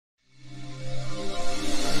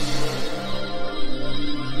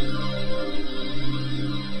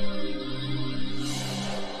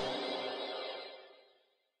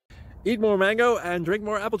Eat more mango and drink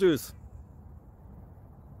more apple juice.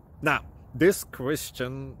 Now, this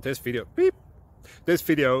video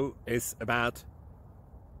is about...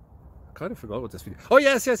 I kind of forgot what this video... Oh,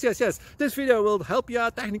 yes. This video will help you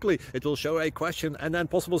out technically. It will show a question and then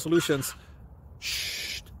possible solutions.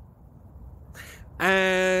 Shh.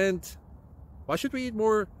 And why should we eat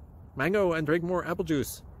more mango and drink more apple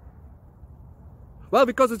juice? Well,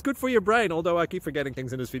 because it's good for your brain, although I keep forgetting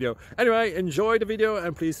things in this video. Anyway, enjoy the video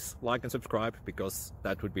and please like and subscribe, because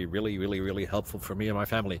that would be really helpful for me and my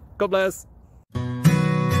family. God bless!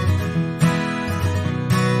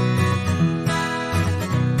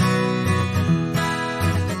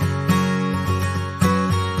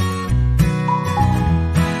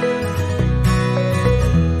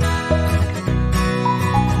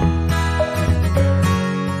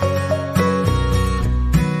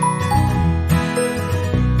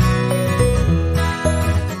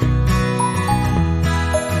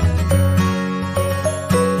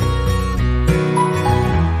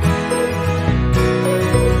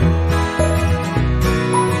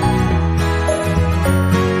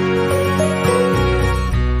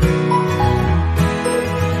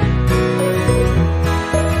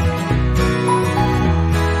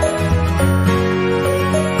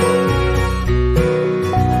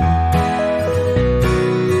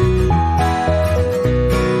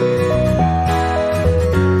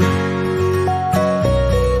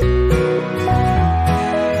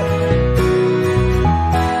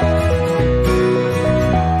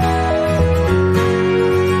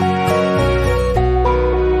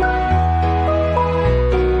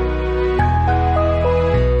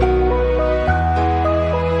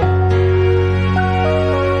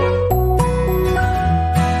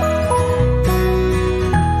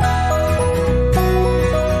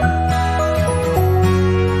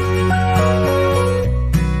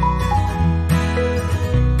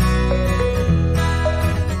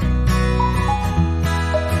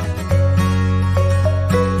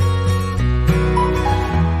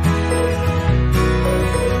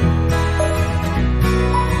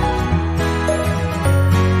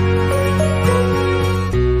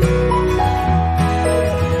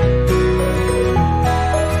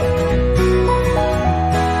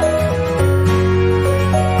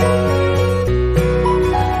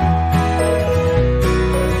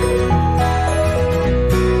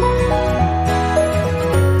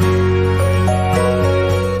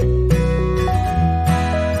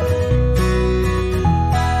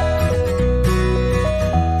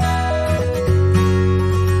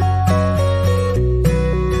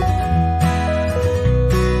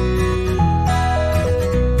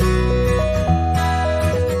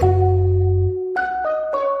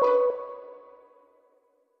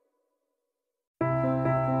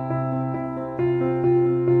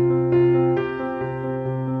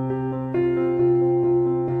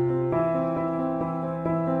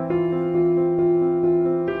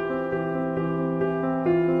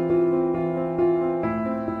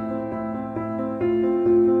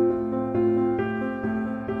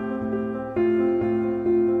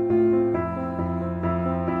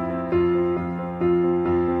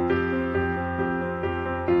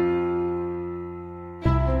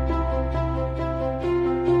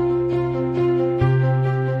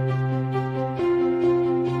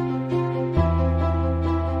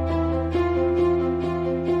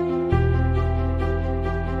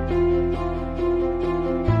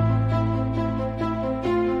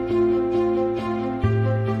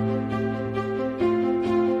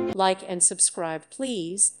 Like and subscribe,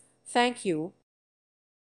 please. Thank you.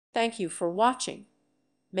 Thank you for watching.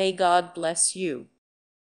 May God bless you.